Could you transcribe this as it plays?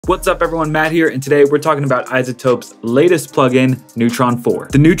What's up everyone, Matt here, and today we're talking about iZotope's latest plugin, Neutron 4.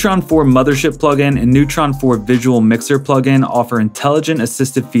 The Neutron 4 Mothership plugin and Neutron 4 Visual Mixer plugin offer intelligent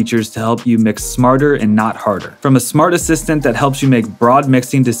assistive features to help you mix smarter and not harder. From a smart assistant that helps you make broad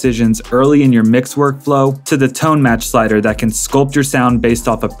mixing decisions early in your mix workflow, to the tone match slider that can sculpt your sound based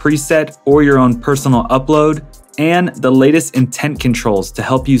off a preset or your own personal upload, and the latest intent controls to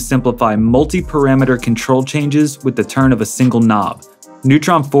help you simplify multi-parameter control changes with the turn of a single knob.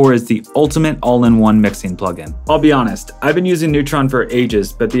 Neutron 4 is the ultimate all-in-one mixing plugin. I'll be honest, I've been using Neutron for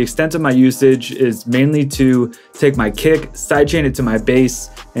ages, but the extent of my usage is mainly to take my kick, sidechain it to my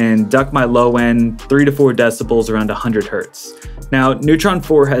bass, and duck my low end 3 to 4 decibels around 100 hertz. Now, Neutron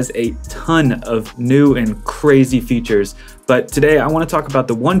 4 has a ton of new and crazy features, but today I want to talk about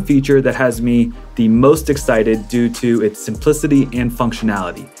the one feature that has me the most excited due to its simplicity and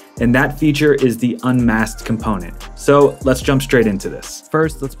functionality. And that feature is the Unmasked component. So let's jump straight into this.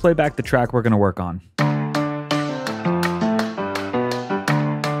 First, let's play back the track we're going to work on.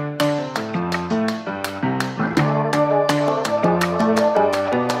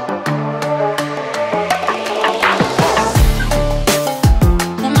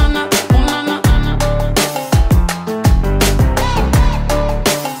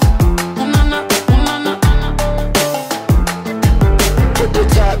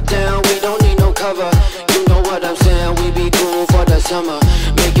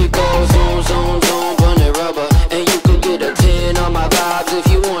 Make it go zoom, zoom, zoom, burn it rubber. And you could get a 10 on my vibes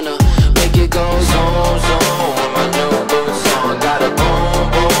if you wanna. Make it go zoom, zoom, with my new boots on. Got a boom,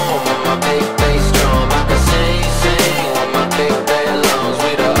 boom, with my big bass drum. I can sing, sing, with my big bad lungs.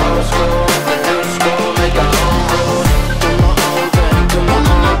 We the old school, the new school, make our own rules. Do my own thing, do my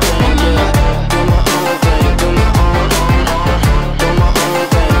own thing, yeah. Do my own thing, do my own. Do my own thing, do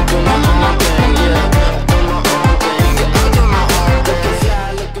my own thing, yeah. Do my own thing, yeah. I do my own.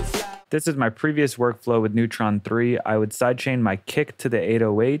 This is my previous workflow with Neutron 3. I would sidechain my kick to the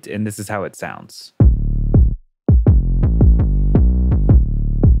 808, and this is how it sounds.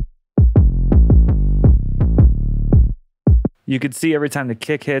 You can see every time the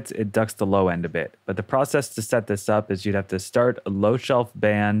kick hits, it ducks the low end a bit. But the process to set this up is you'd have to start a low shelf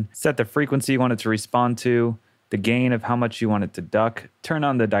band, set the frequency you want it to respond to, the gain of how much you want it to duck, turn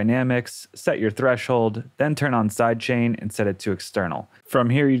on the dynamics, set your threshold, then turn on sidechain and set it to external. From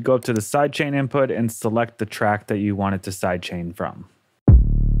here, you'd go up to the sidechain input and select the track that you want it to sidechain from.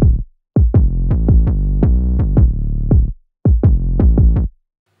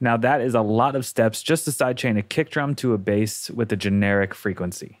 Now that is a lot of steps just to sidechain a kick drum to a bass with a generic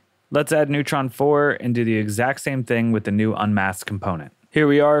frequency. Let's add Neutron 4 and do the exact same thing with the new Unmasked component. Here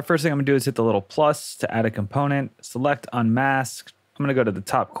we are. First thing I'm going to do is hit the little plus to add a component, select Unmask. I'm going to go to the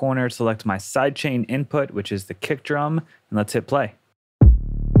top corner, select my sidechain input, which is the kick drum, and let's hit play.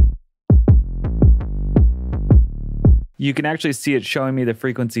 You can actually see it showing me the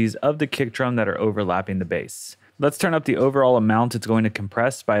frequencies of the kick drum that are overlapping the bass. Let's turn up the overall amount it's going to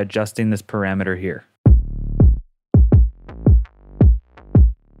compress by adjusting this parameter here.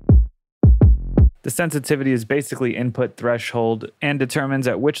 The sensitivity is basically input threshold and determines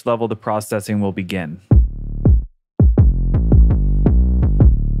at which level the processing will begin.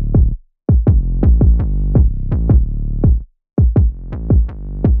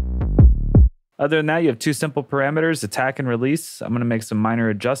 Other than that, you have two simple parameters, attack and release. I'm going to make some minor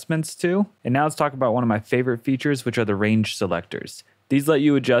adjustments too. And now let's talk about one of my favorite features, which are the range selectors. These let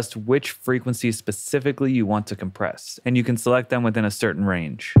you adjust which frequency specifically you want to compress, and you can select them within a certain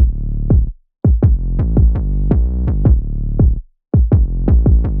range.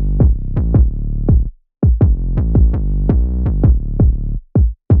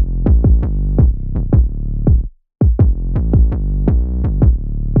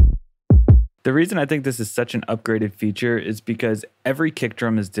 The reason I think this is such an upgraded feature is because every kick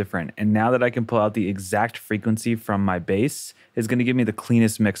drum is different, and now that I can pull out the exact frequency from my bass, is going to give me the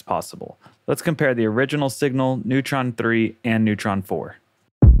cleanest mix possible. Let's compare the original signal, Neutron 3, and Neutron 4.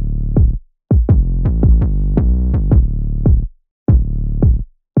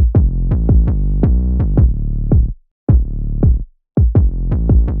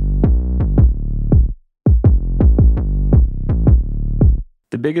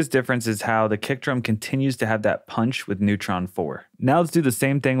 The biggest difference is how the kick drum continues to have that punch with Neutron 4. Now let's do the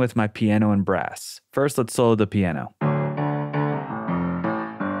same thing with my piano and brass. First, let's solo the piano.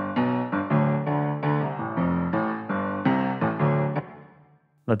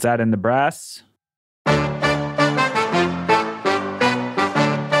 Let's add in the brass.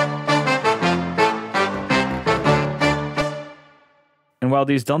 And while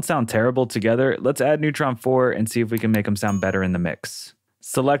these don't sound terrible together, let's add Neutron 4 and see if we can make them sound better in the mix.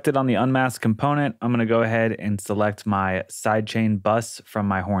 Selected on the Unmask component, I'm going to go ahead and select my sidechain bus from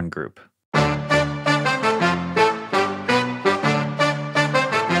my horn group.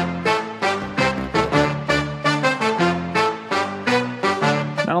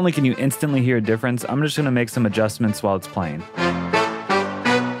 Not only can you instantly hear a difference, I'm just going to make some adjustments while it's playing.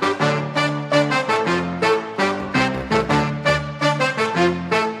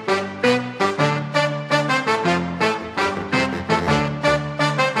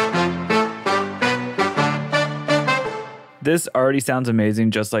 This already sounds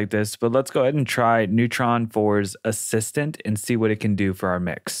amazing just like this, but let's go ahead and try Neutron 4's Assistant and see what it can do for our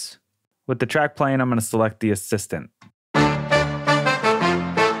mix. With the track playing, I'm going to select the Assistant.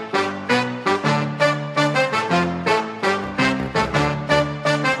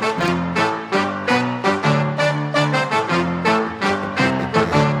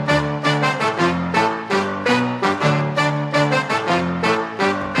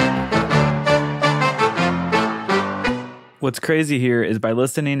 What's crazy here is by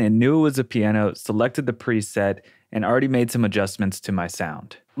listening and knew it was a piano, selected the preset, and already made some adjustments to my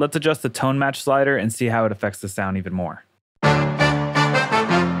sound. Let's adjust the tone match slider and see how it affects the sound even more.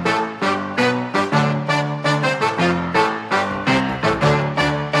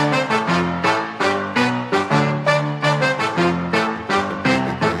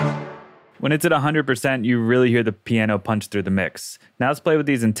 When it's at 100%, you really hear the piano punch through the mix. Now let's play with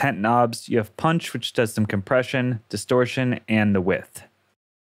these intent knobs. You have punch, which does some compression, distortion, and the width.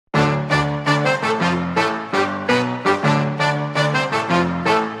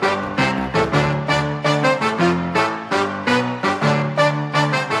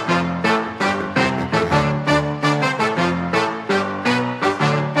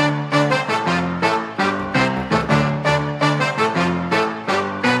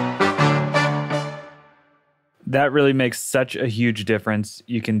 That really makes such a huge difference.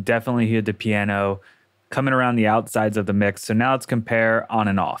 You can definitely hear the piano coming around the outsides of the mix. So now let's compare on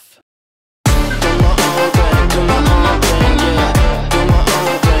and off.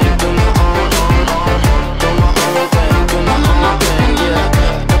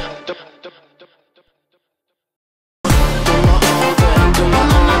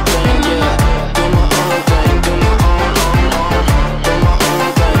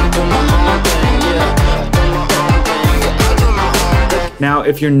 Now,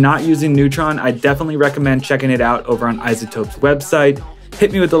 if you're not using Neutron, I definitely recommend checking it out over on iZotope's website.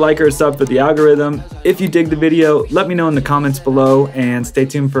 Hit me with a like or a sub for the algorithm. If you dig the video, let me know in the comments below, and stay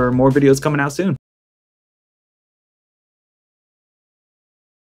tuned for more videos coming out soon.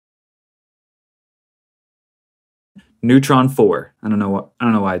 Neutron 4. I don't know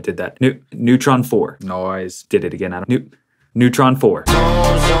why I did that. Neutron 4. No, I did it again. Neutron 4.